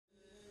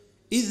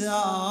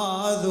إذا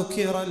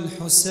ذكر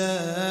الحسين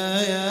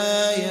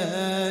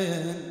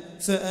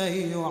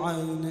فأي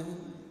عين.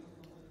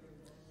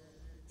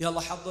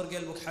 يلا حضر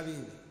قلبك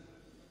حبيبي.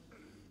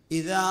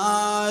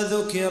 إذا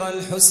ذكر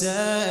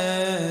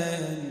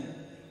الحسين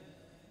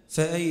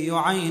فأي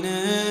عينين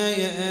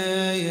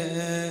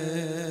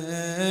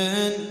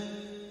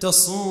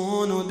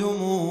تصون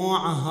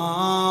دموعها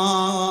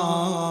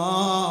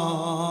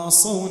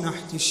صون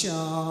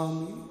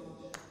احتشام.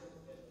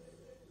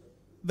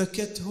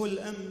 بكته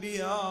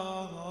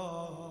الأنبياء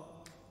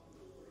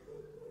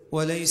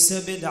وليس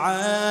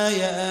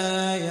بدعايا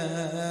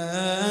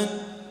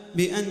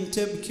بأن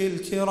تبكي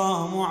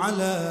الكرام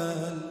على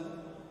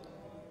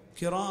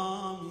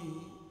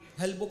الكرام.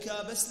 هل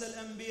بكى بس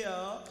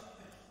للأنبياء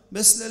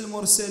بس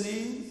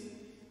للمرسلين؟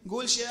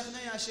 قول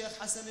شيخنا يا شيخ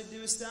حسن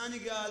الدمستاني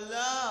قال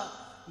لا،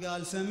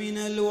 قال فمن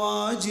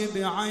الواجب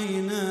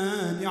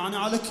عينا، يعني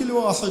على كل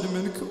واحد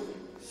منكم،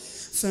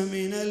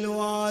 فمن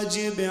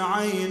الواجب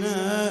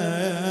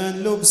عينا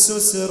لبس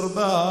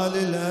سربال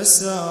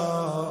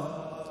الأسى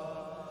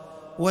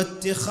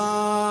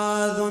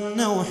واتخاذ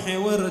النوح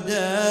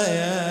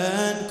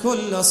وردين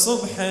كل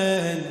صبح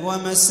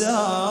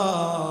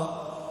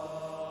ومساء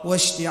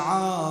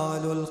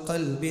واشتعال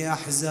القلب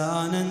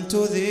أحزانا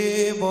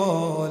تذيب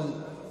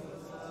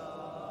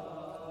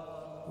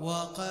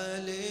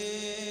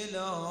وقليل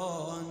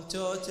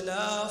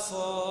تتلف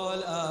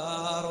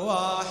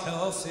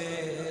الأرواح في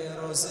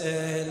رزء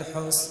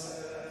الحسن.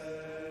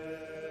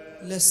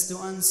 لست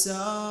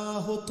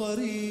أنساه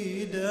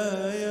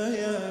طريدا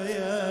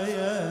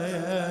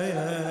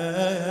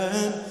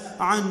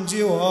عن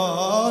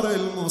جوار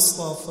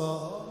المصطفى،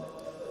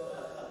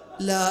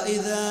 لا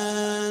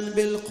إذن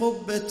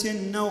بالقبة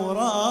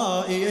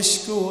النوراء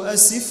يشكو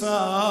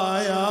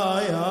أسفا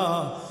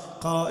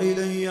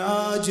قائلا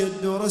يا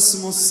جد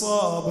رسم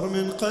الصبر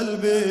من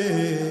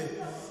قلبي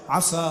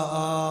عفا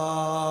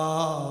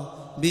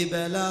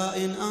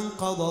ببلاء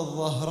أنقض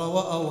الظهر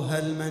وأوهى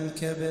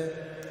المنكب.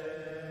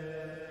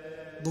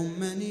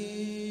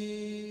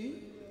 ضمني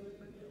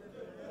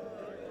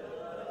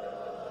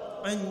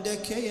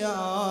عندك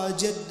يا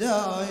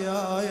جدا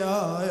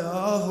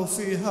ياه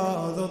في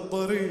هذا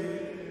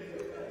الطريق،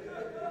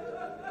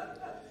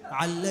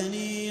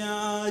 علني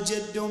يا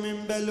جد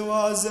من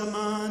بلوى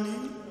زماني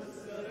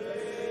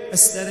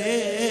استريح،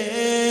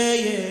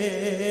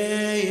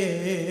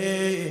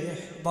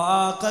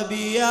 ضاق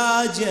بي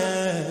يا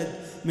جد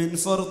من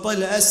فرط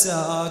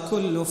الأسى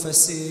كل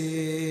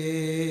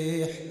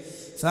فسيح،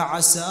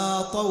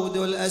 فعسى طود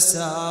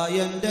الأسى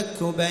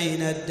يندك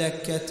بين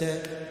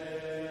الدكة.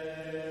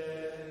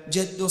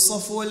 جد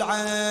صفو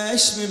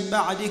العيش من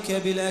بعدك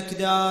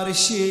بالأكدار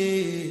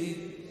شيء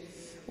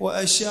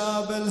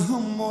وأشاب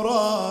الهم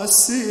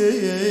راسي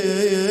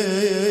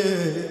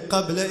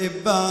قبل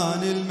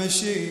إبان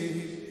المشي،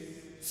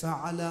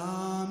 فعلى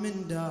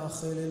من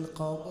داخل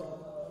القبر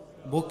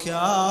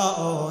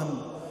بكاء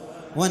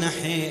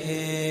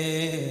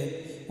ونحيب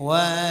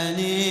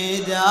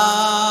ونداء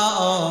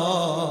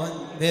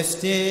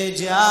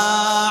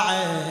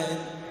بافتجاع.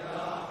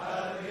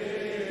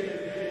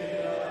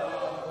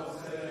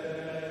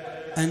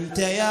 أنت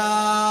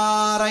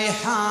يا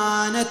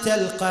ريحانة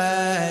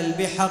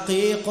القلب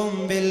حقيق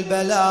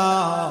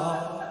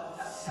بالبلاء،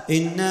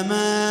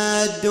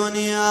 إنما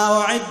الدنيا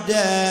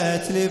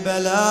أعدت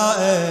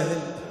لبلاء،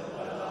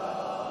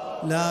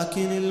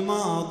 لكن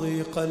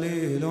الماضي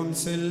قليل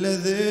في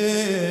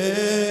الذي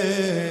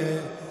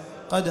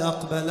قد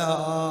أقبلا،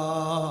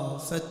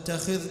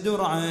 فاتخذ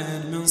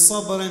درعا من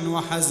صبر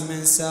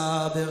وحزم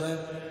سابغ.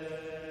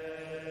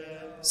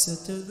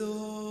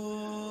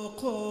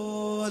 ستذوق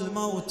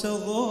الموت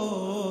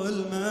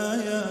ظلما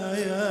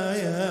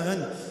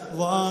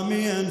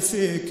ضاميا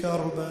في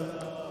كربه،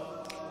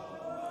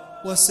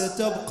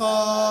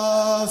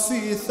 وستبقى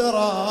في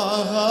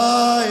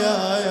ثراها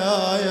يا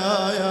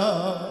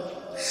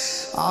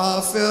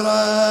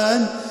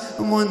عافرا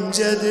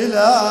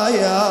منجدلا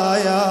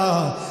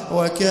يا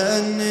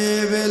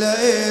وكأني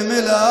بلئيم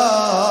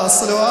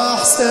الأصل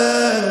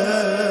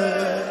وأحسن.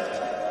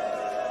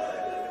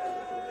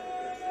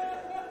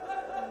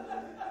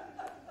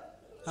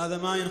 هذا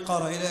ما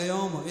ينقرأ إلى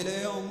يومه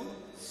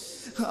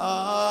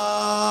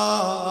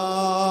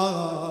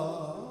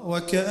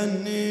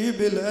وكأني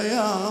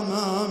بالأيام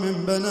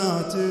من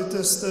بناتي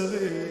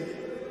تستغيث،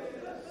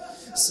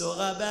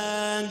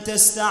 سغبا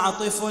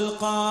تستعطف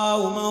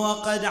القوم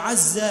وقد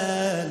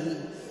عزل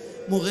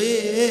مغيث،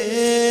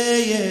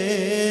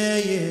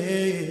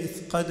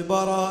 قد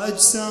برى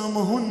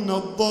أجسامهن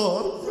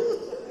الضار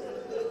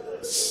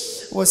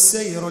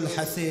والسير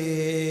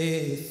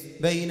الحثيث،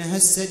 بينها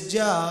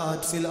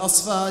السجاد في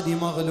الأصفاد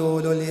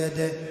مغلول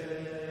اليد.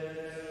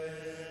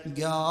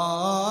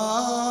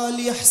 قال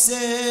يا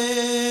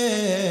حسين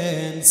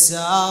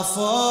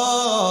سافر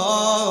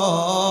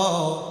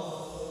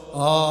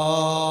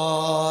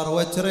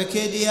واترك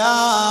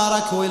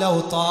ديارك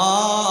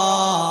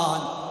والأوطان،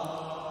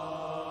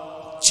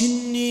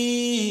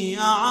 جني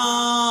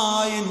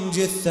أعاين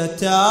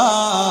جثته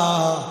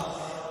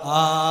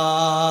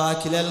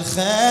آكل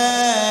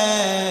الخيل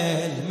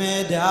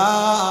ميدان.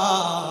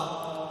 الديار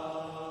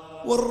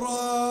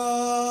والراس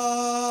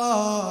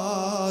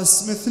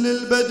مثل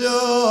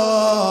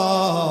البدار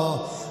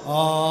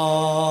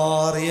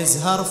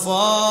يزهر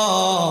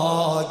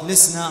فوق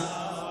لسنا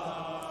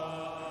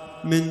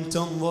من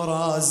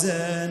تنظر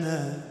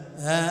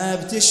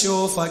زينب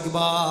تشوف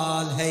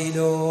قبال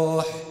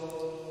هيلوح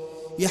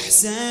يا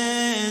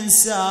حسين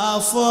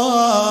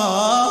سافر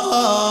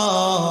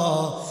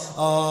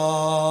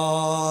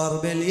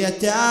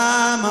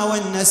باليتامى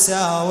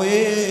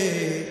والنساوي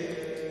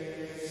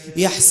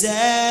يا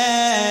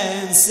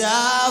حسين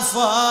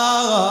سافر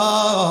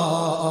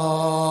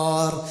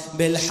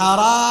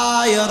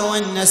بالحراير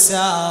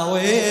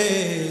والنساوي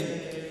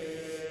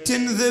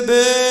تنذبح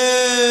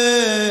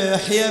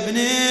يا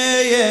بني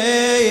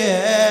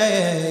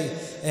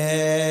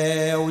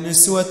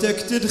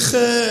ونسوتك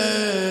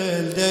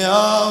تدخل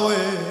دياوي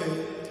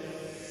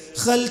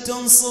خل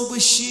تنصب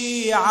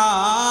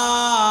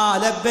الشيعة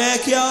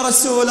لبيك يا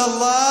رسول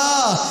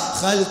الله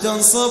خل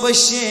تنصب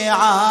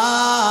الشيعة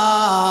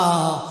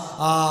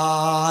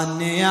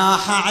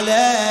النياحة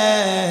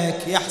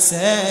عليك يا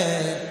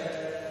حسين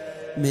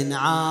من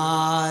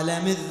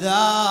عالم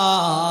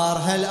الذار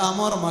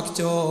هالأمر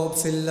مكتوب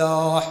في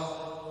اللوح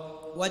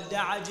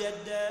ودع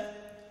جده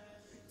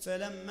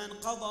فلما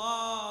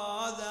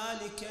انقضى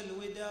ذلك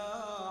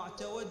الوداع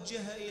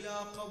توجه إلى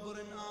قبر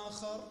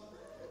آخر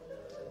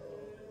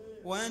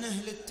وين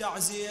أهل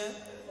التعزية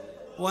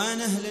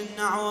وين أهل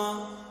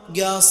النعوة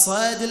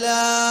قصد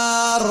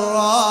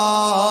للروضة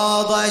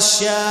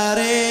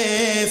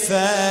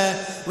الشريفة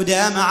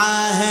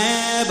ودمعه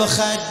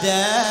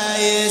بخده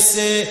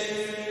يسيل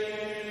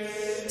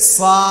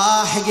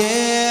صاح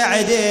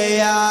قعد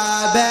يا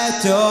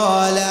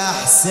بتول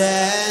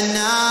حسين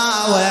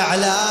ناوي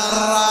على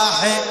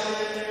الرحيل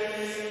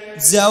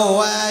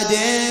تزود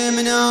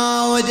من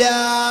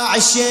وداع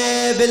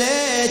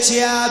شبلك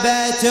يا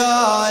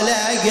بتول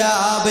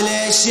قبل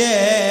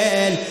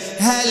شيل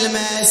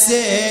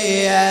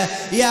هالمسية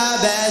يا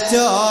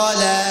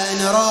بتول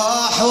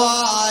نروح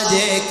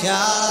وادي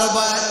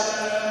كربل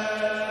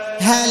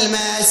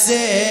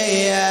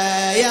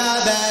هالمسية يا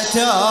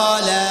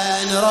بتول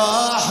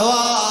نروح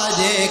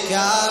وادي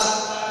كربل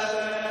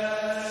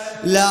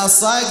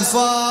لصق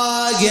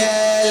فوق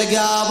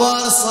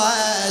القبر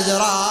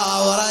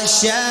صدره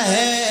ورشه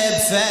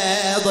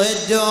بفيض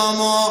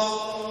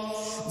الدموع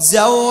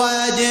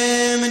تزود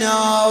من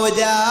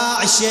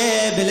وداع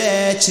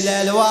شبلك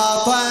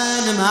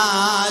للوطن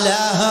ما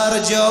له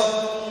رجوع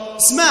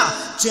اسمع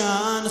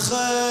كان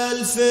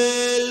خلف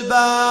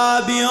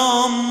الباب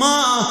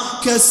يمه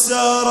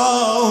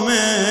كسروا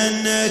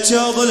منك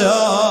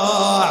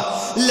ضلوع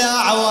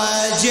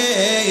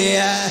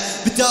لعوجيه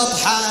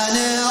بتطحن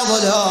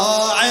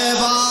ضلوع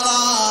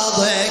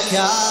براض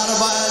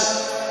كربل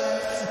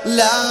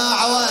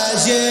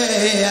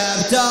لعوجيه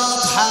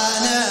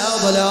بتطحن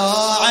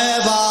ضلوع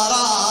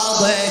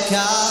براض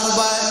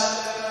كربل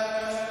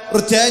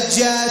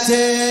ارتجت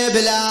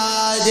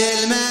بلاد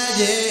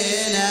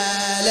المدينه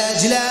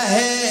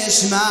لجله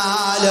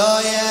شمال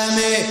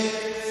ويمين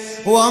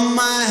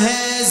وامه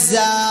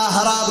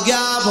الزهره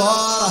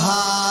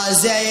بقبرها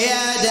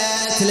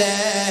زيدت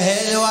له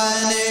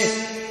الوني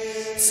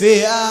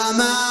في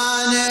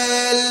امان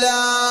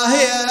الله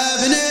يا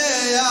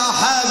ابني يا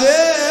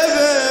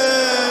حبيبي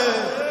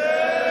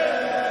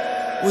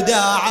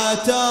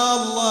وداعت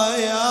الله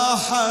يا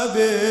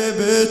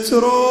حبيبي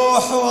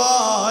تروح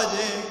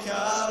وادي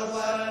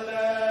كربل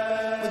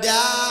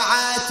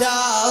وداعت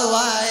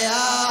الله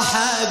يا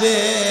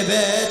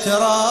حبيبي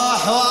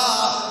تروح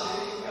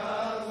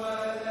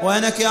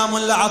وينك يا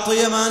ملا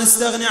عطية ما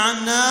نستغني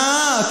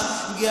عنك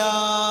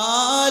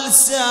قال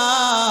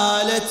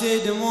سالت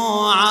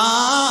دموعه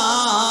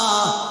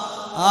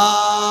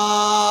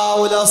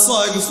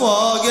ولصق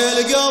فوق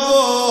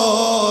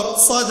القبر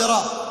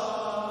صدره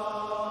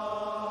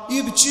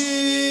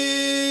يبكي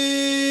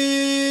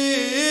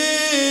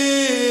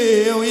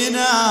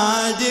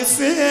وينادي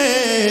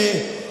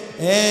فيه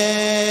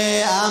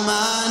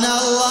امان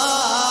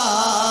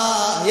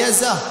الله يا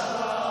زهر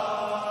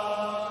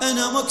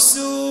انا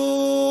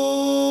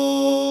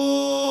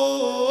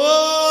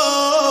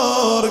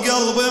مكسور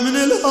قلبي من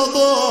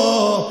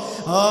الهضوم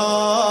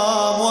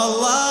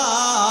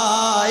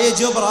والله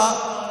يجبره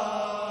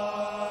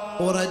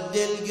ورد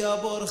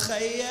القبر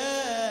خيه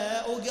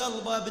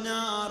وقلبه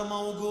بنار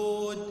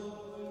موجود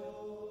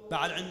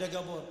بعد عنده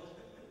قبر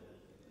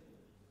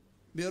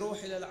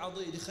بيروح الى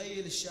العضيد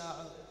يخيل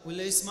الشاعر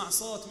ولا يسمع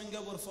صوت من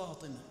قبر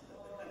فاطمه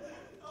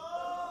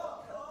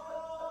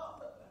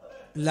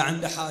لا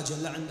عنده حاجه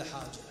لا عنده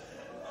حاجه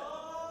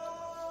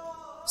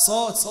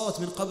صوت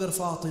من قبر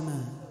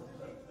فاطمه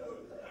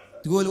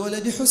تقول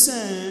ولدي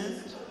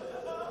حسين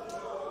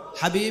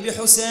حبيبي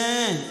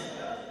حسين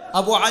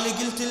ابو علي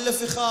قلت له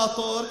في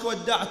خاطرك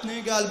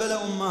ودعتني قال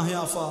بلا اماه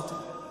يا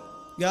فاطمه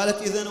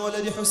قالت اذن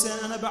ولدي حسين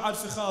انا بعد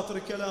في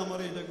خاطري كلام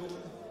اريد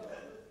اقوله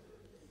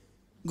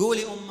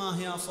قولي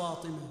اماه يا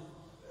فاطمه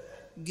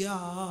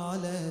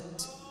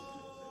قالت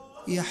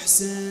يا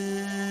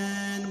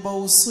حسين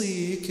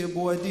بوصيك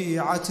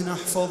بوديعة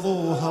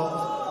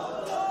احفظوها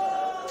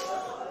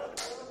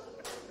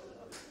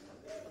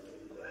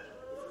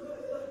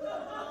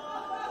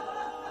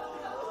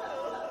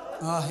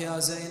يا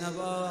زينب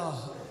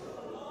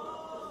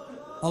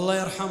الله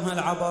يرحمها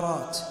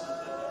العبرات.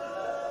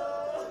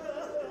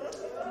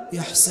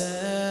 يا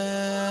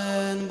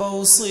حسين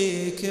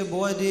بوصيك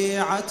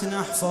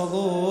بوديعتنا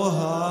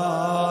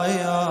احفظوها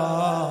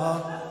يا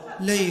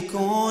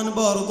ليكون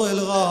برض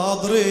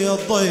الغاضر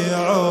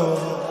يضيعوا،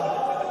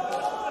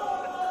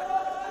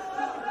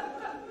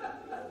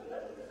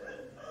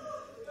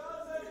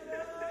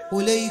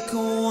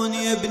 وليكون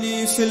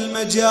يبني في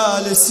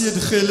المجالس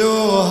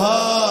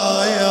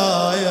يدخلوها يا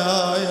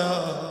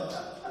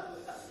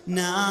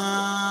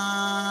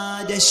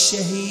نادى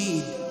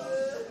الشهيد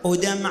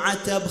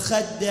ودمعته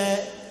بخده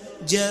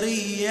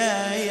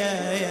جرية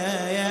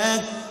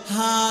يا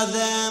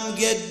هذا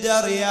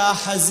مقدر يا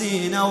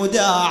حزينة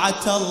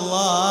وداعت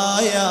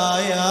الله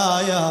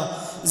يا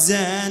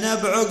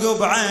زينب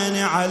عقب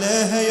عيني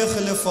عليها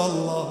يخلف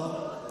الله.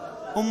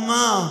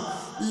 أمه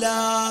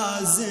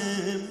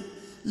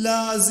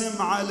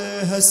لازم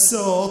عليها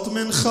الصوت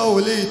من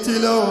خولي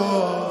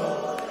تلوى،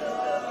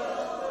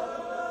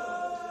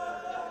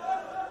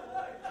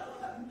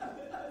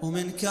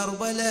 ومن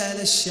كربلاء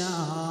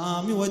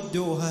للشام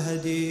يودوها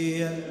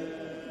هدية.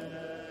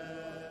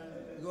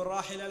 يقول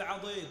راحل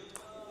العضيد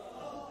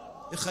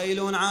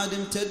يخيلون عاد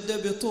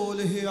امتد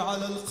بطوله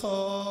على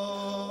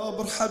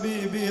القبر،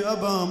 حبيبي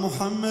أبا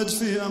محمد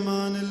في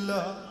أمان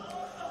الله،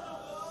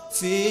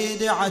 في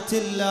دعة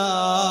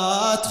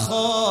الله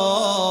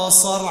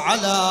تخاصر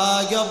على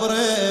قبر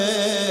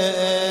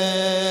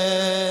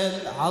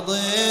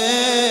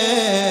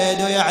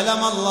العضيد،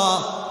 ويعلم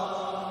الله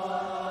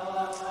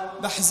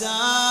بحزان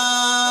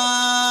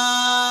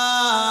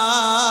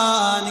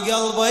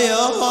قلبه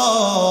يوم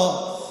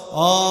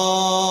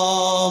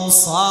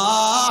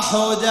صاح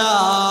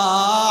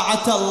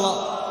وداعت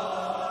الله.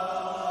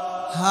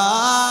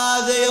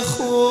 هذا يا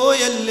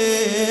خويا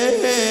اللي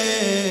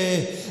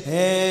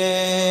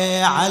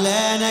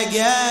علينا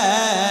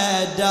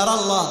قدر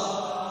الله،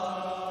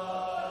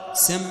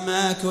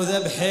 سماك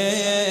وذبحي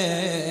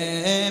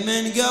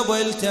من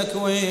قبل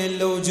تكوين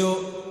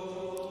الوجود.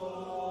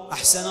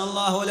 أحسن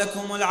الله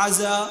لكم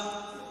العزاء،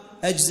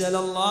 أجزل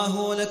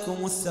الله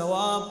لكم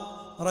الثواب.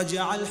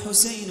 رجع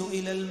الحسين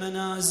إلى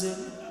المنازل،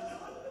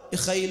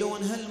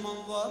 يخيلون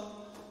هالمنظر،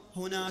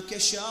 هناك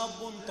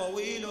شاب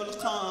طويل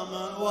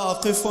القامة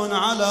واقف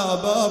على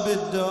باب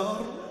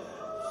الدار،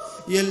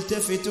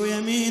 يلتفت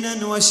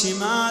يمينا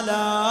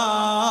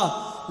وشمالا.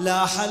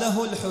 لاح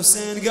له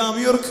الحسين قام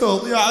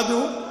يركض يا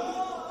عدو،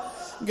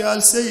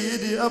 قال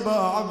سيدي أبا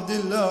عبد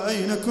الله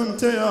أين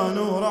كنت يا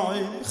نور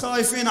عيني؟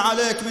 خايفين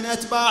عليك من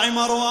أتباع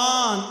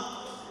مروان،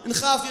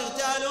 نخاف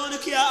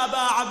يغتالونك يا أبا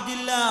عبد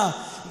الله.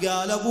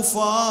 قال أبو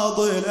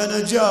فاضل أنا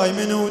جاي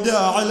من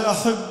وداع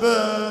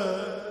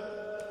الأحبة،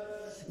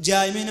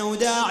 جاي من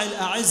وداع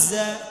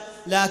الأعزة،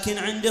 لكن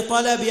عندي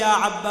طلب يا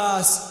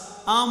عباس،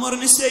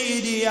 آمرني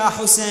سيدي يا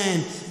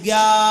حسين.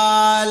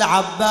 قال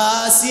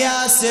عباس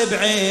يا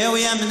سبعي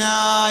ويا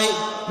مناي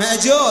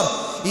مأجور،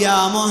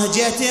 يا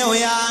مهجتي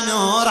ويا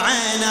نور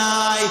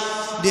عيناي،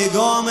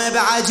 دقوم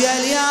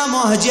بعجل يا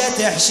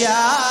مهجة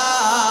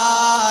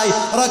حشاي،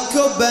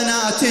 ركب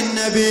بنات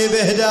النبي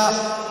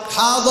بهدا.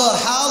 حاضر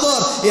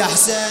يا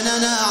حسين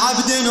أنا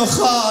عبد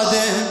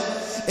وخادم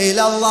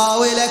إلى الله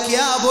ولك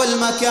يا أبو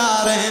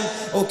المكارم،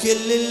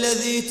 وكل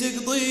الذي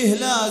تقضيه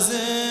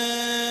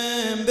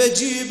لازم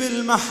بجيب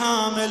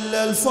المحامل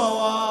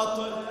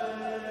للفواطم.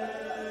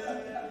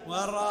 وين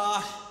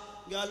راح؟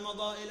 قال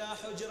مضى إلى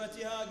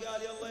حجرتها،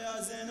 قال يلا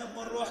يا زينب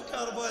بنروح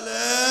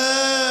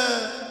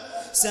كربلاء.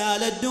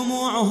 سالت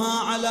دموعها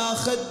على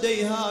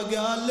خديها،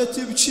 قال لا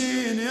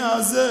تبكين يا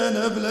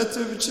زينب لا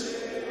تبكين،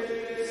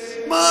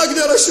 ما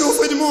أقدر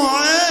أشوف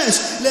دموعك،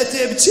 لا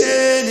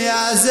تبكين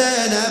يا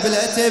زينب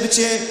لا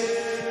تبكين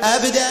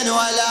أبدا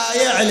ولا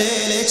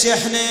يعلي لك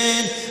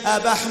حنين،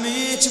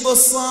 أبحميك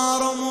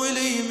بالصارم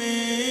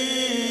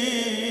واليمين،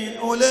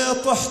 ولا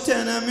طحت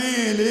أنا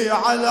ميلي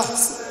على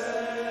حسين.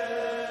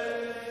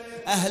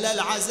 أهل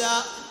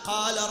العزاء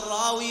قال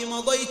الراوي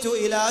مضيت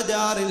إلى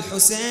دار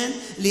الحسين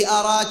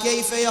لأرى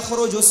كيف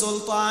يخرج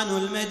سلطان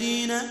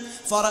المدينة،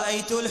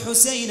 فرأيت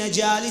الحسين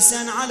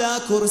جالسا على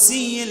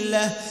كرسي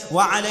له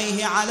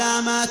وعليه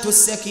علامات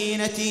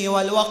السكينة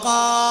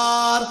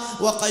والوقار،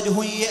 وقد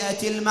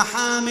هيئت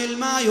المحامل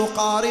ما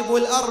يقارب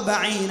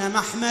 40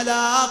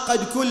 محملا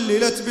قد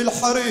كللت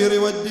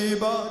بالحرير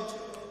والديباج.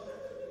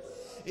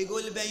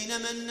 يقول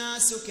بينما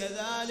الناس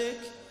كذلك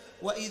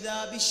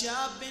وإذا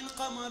بشاب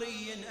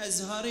قمري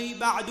أزهري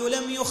بعد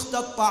لم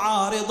يختط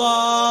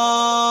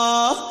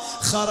عارضاه،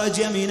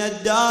 خرج من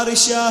الدار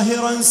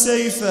شاهرا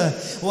سيفه،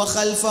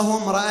 وخلفه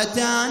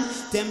امرأتان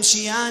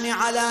تمشيان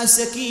على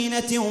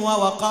سكينة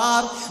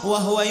ووقار،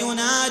 وهو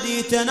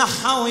ينادي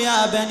تنحوا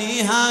يا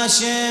بني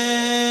هاشم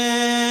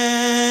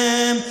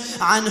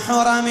عن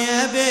حرم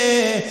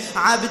أبي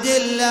عبد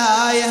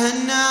الله. يا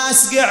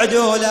الناس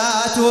قعدوا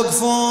لا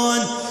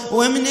توقفون،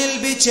 ومن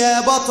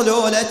البكا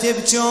بطلوا لا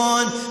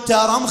تبكون،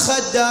 ترى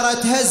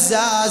مخدرة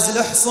هزاز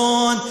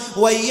الحصون،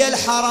 ويا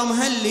الحرم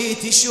هاللي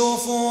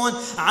تشوفون،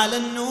 على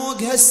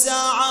النوق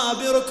هالساعة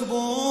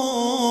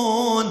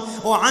بيركبون،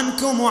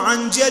 وعنكم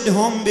وعن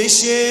جدهم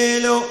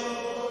بيشيلوا.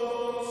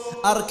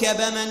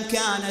 أركب من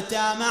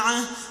كانتا معه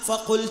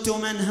فقلت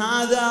من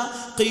هذا؟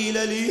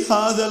 قيل لي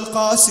هذا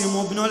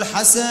القاسم بن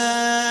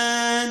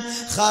الحسن.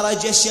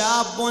 خرج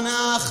شاب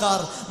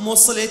آخر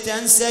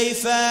مصلتا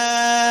سيفه،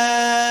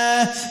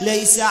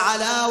 ليس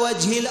على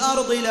وجه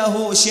الأرض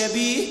له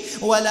شبيه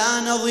ولا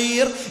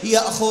نظير،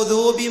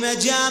 يأخذ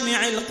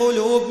بمجامع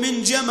القلوب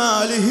من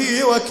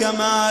جماله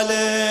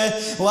وكماله.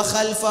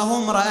 وخلفه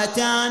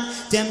امرأتان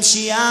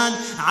تمشيان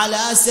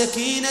على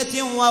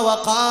سكينة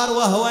ووقار،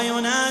 وهو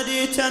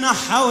ينادي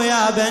تنحوا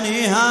يا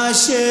بني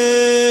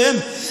هاشم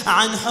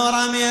عن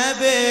حرم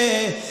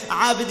أبي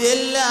عبد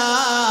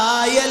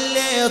الله،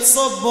 يلي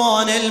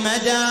تصبون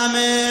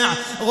المدامع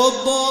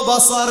غضوا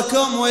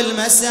بصركم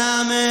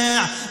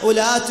والمسامع،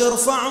 ولا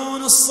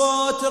ترفعون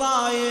الصوت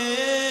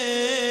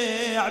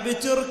رايع،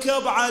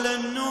 بتركب على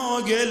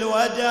النوق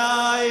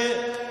الودايع.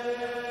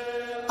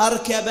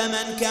 أركب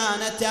من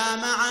كانتا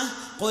معه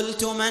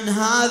قلت من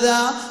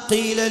هذا؟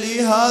 قيل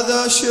لي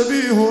هذا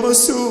شبيه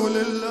رسول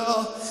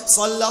الله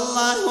صلى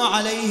الله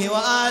عليه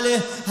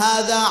وآله،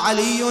 هذا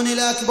علي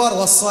الأكبر.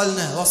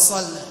 وصلنا.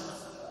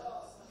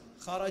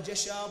 خرج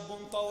شاب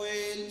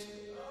طويل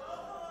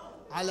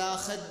على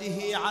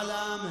خده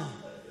علامة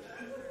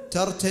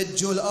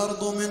ترتج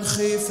الأرض من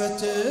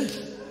خيفته،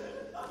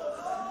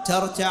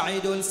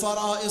 ترتعد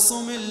الفرائص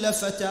من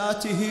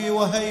لفتاته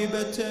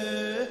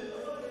وهيبته،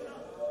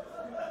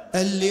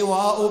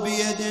 اللواء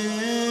بيد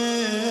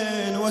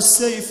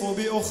والسيف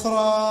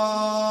بأخرى.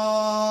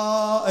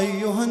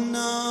 أيها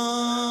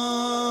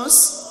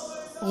الناس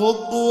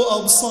غضوا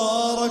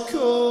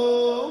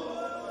أبصاركم،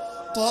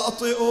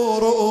 طأطئوا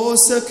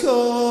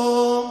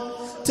رؤوسكم،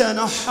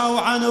 تنحوا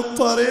عن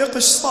الطريق.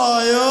 ايش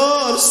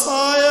صاير؟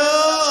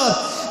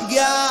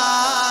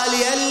 قال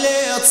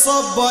يلي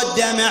تصبوا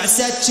الدمع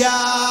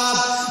سجاب،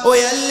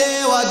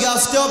 ويلي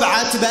وقفتوا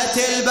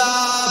بعتبة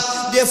الباب،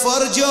 دفوا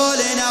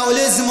رجولنا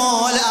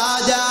ولزموا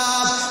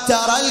الآداب،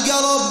 ترى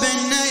القلب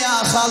منا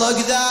يا خلق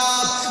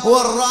ذاب،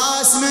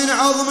 والراس من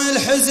عظم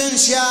الحزن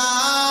شاب،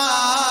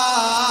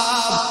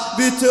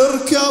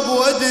 بتركب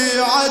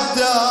وديع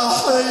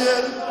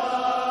الداحيل،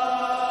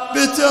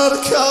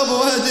 بتركب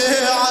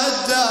وديع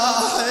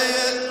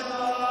الداحيل.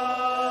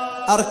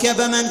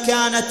 أركب من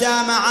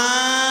كانتا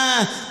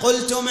معاه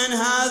قلت من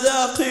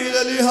هذا؟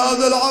 قيل لي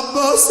هذا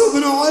العباس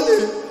بن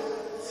علي.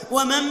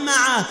 ومن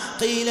معه؟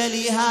 قيل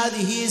لي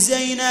هذه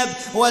زينب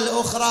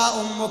والأخرى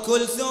أم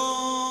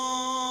كلثوم.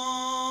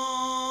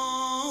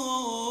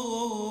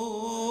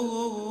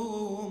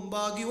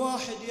 باقي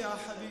واحد يا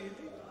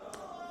حبيبي،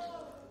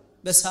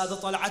 بس هذا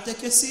طلعته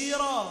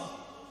كثيرة.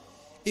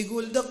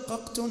 يقول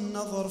دققت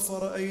النظر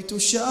فرأيت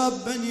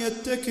شابا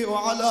يتكئ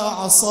على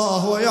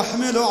عصاه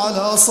ويحمل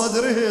على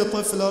صدره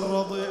طفلا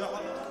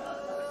رضيعا،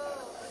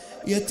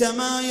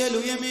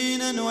 يتمايل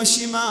يمينا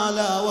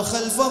وشمالا،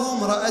 وخلفه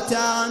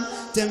امرأتان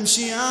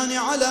تمشيان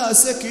على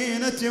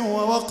سكينة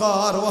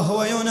ووقار،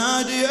 وهو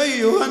ينادي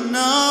أيها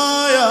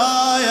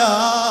الناس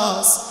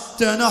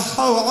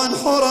تنحوا عن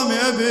حرم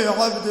أبي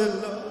عبد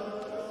الله.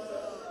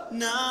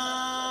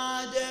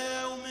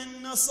 نادوا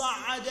منا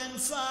صعدا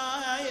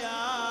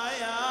فايا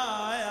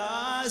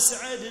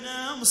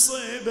سعدنا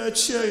مصيبة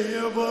شي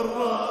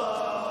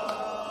برا.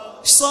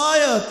 ايش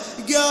صاير؟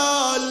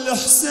 قال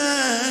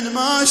الحسين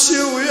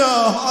ماشي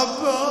وياه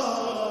عباس.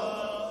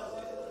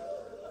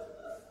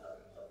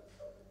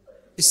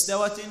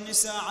 استوت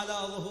النساء على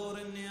ظهور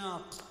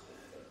النياق،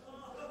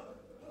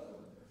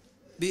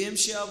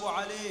 بيمشي أبو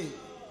علي.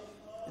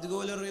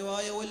 تقول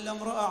الرواية ولا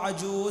امرأة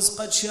عجوز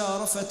قد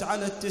شارفت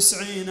على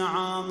 90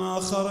 عاما،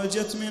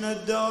 خرجت من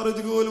الدار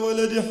تقول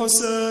ولدي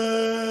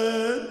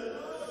حسين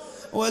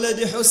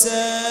ولدي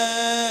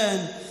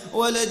حسين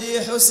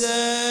ولدي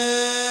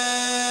حسين.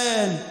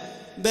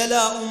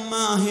 بلا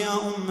أماه يا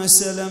أم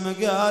سلمة،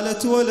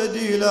 قالت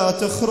ولدي لا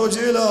تخرج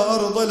إلى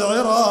أرض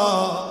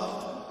العراق،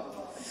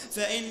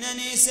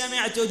 فإنني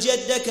سمعت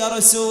جدك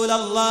رسول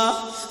الله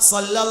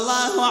صلى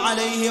الله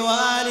عليه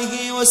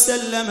وآله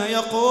وسلم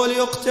يقول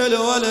يقتل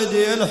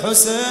ولدي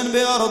الحسين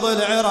بأرض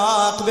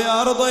العراق،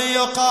 بأرض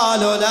يقال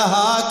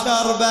لها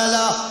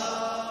كربلاء.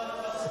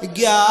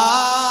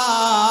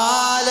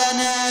 قال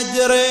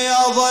ندري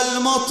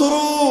يظل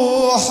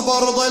مطروح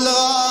برض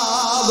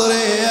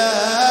الغاضرية،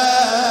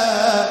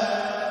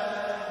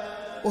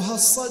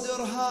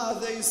 وهالصدر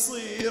هذا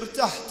يصير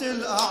تحت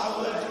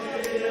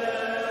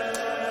الأعوجية.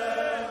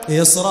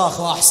 يصرخ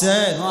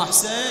وحسين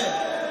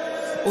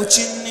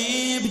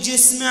وكني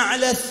بجسم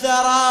على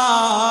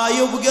الثرى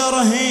يبقى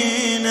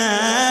رهينه،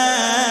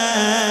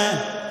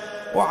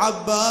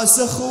 وعباس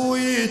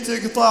اخوي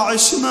تقطع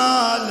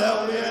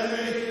شماله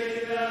ويمينه،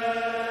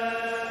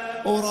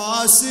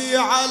 وراسي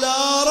على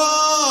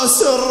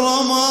راس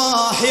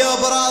الرماح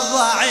يبرض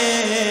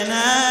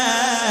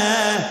عينه.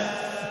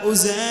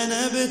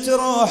 وزينب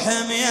تروح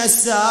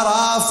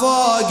ميسرة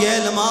فوق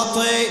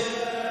المطي.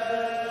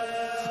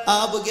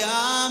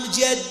 أبقى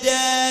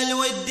مجدل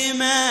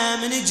والدماء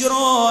من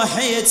جروح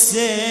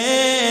يتسيل،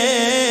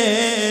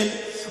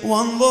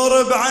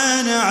 وانظر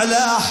بعين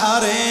على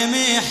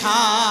حريمي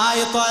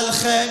حايط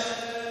الخيل.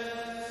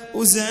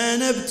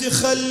 وزينب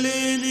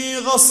تخليني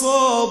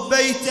غصب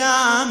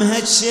بيتامها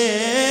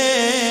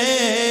تشيل،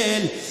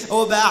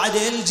 وبعد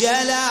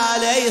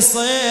الجلالة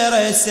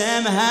يصير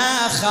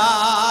اسمها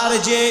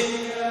خارجي.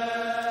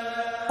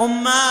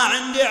 وما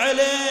عندي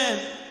علم،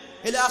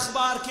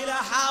 الأخبار كلها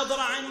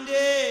حاضرة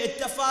عندي،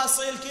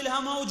 التفاصيل كلها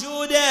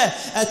موجودة.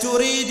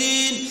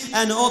 أتريدين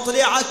أن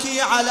أطلعك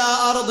على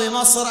أرض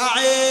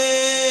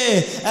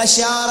مصرعي؟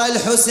 أشار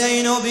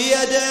الحسين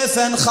بيده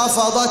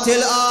فانخفضت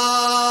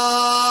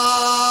الأرض.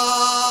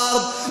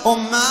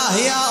 أماه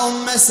يا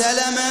أم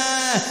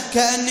سلمة،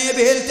 كأني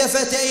به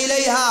التفت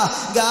إليها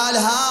قال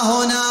ها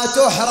هنا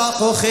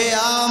تحرق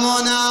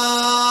خيامنا،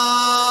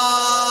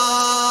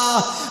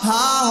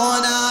 ها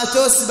هنا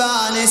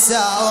تسبى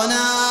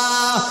نساؤنا.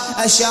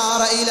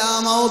 أشار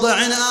إلى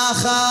موضع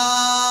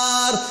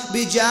آخر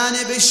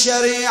بجانب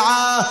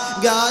الشريعة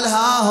قال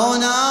ها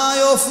هنا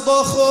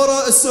يفضخ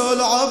رأس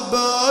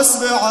العباس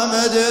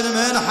بعمد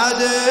من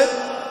حديد.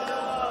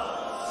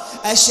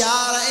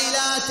 أشار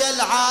إلى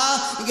تلعة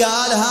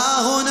قال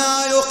ها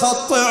هنا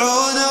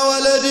يقطعون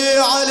ولدي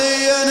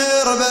علي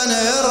نربا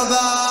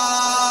نربا.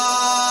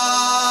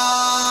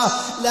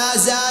 لا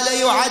زال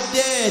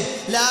يعدد،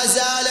 لا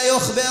زال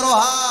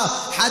يخبرها،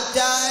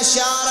 حتى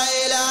أشار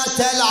إلى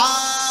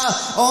تلعة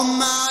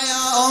أما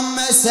يا أم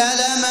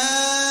سلمة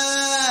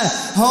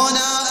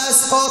هنا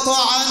أسقط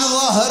عن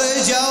ظهر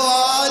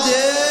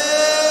جوادي،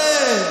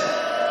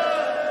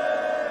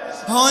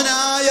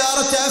 هنا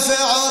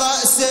يرتفع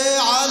رأسي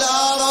على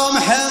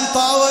رمح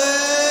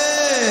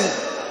طويل.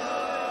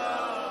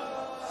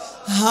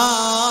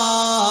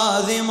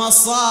 هذه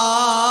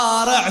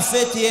مصارع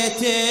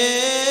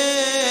فتيتي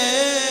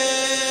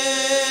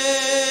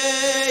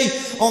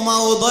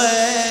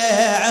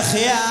وموضع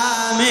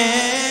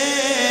خيامي،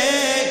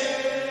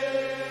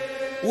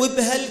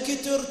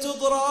 وبهالكتر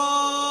تضرب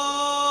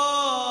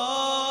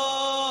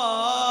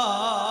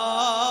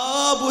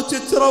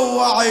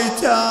وتتروع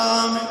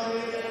ايتامي.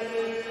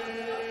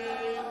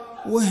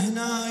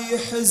 وهنا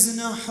يحز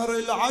نحر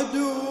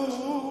العدو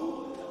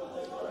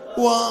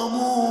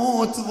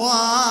واموت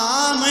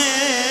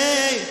ضامي.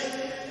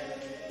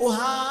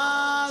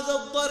 وهذا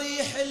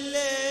الضريح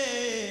اللي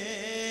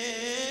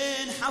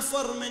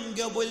انحفر من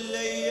قبل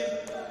لي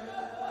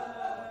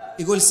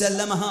يقول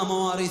سلمها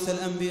مواريث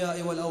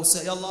الأنبياء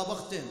والأوصياء. يلا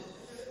بختم.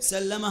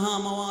 سلمها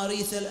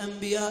مواريث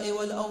الأنبياء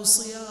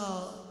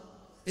والأوصياء،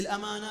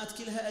 الأمانات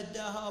كلها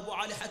أداها أبو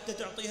علي حتى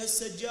تعطيها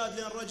السجاد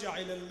لين رجع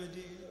إلى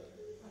المدينة.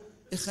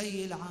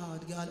 يخيل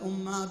عاد قال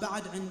أمه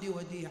بعد عندي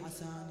وديعة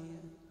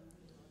ثانية.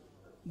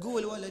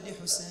 قول ولدي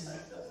حسين.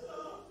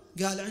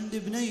 قال عندي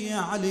بنية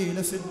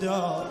عليلة في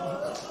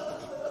الدار،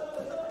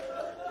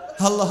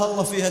 هلا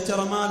هلا فيها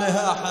ترى ما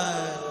لها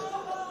أحد.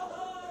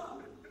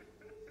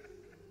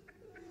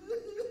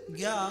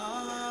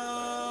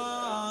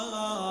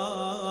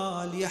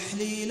 قال يا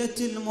حليلة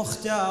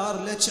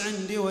المختار لك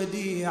عندي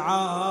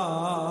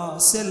وديعة،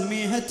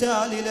 سلميها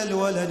تالي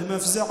للولد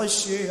مفزع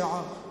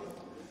الشيعة.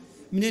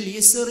 من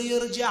اليسر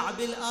يرجع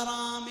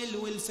بالأرامل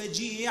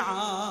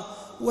والفجيعة،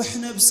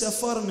 واحنا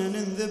بسفرنا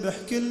ننذبح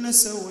كلنا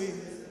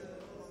سوية.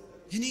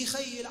 هني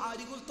يخيل عاد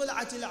يقول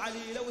طلعت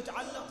العليلة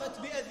وتعلقت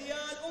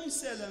بأذيال أم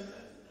سلمة،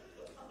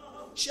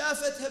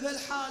 شافتها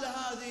بهالحالة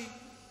هذه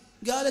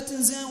قالت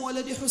انزين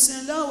ولدي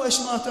حسين لا ويش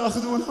ما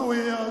تاخذونها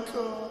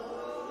وياكم؟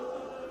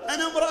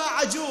 أنا امرأة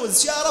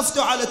عجوز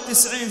شارفتوا على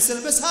 90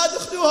 سنة، بس هذه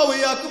اخذوها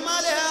وياكم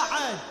ما لها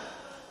أحد.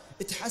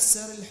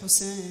 اتحسر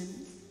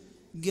الحسين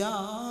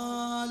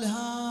قال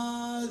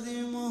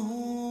هذه ما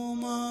هو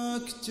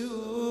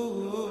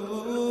مكتوب.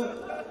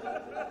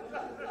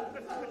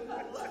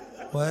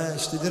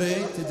 ويش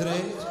تدري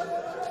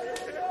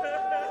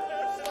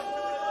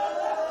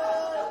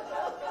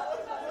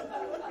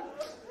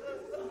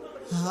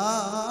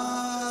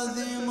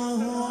هذه ما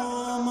هو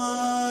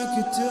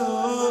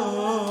مكتوب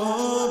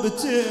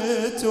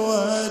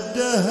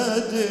تتودى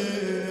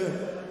هديه،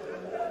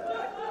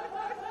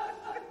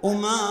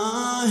 وما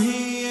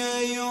هي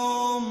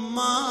يوم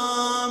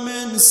ما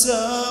من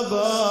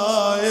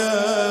سبايا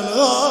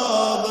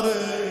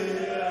الغابري.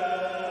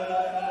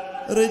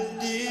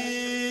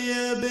 ردي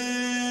يا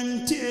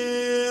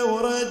بنتي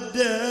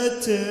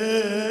وردتك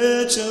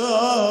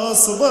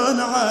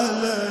غصبا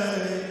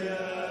علي،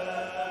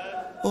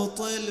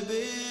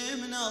 وطلبي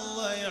من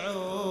الله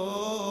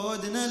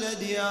يعودنا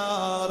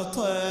لديار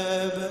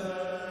طيبة.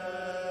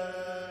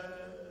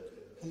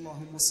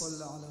 اللهم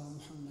صل على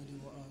محمد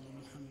وآل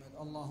محمد.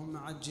 اللهم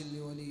عجل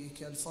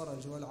لوليك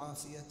الفرج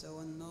والعافية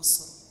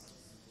والنصر.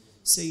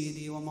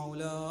 سيدي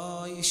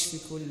ومولاي اشف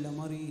كل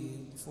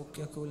مريض،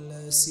 فك كل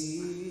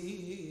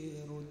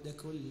أسير، رد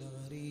كل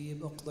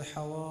غريب، اقض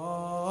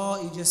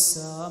حوائج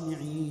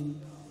السامعين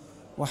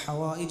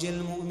وحوائج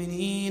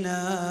المؤمنين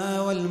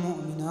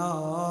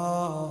والمؤمنات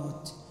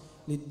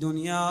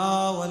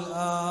للدنيا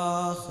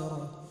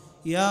والآخرة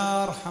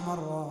يا أرحم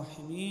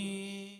الراحمين.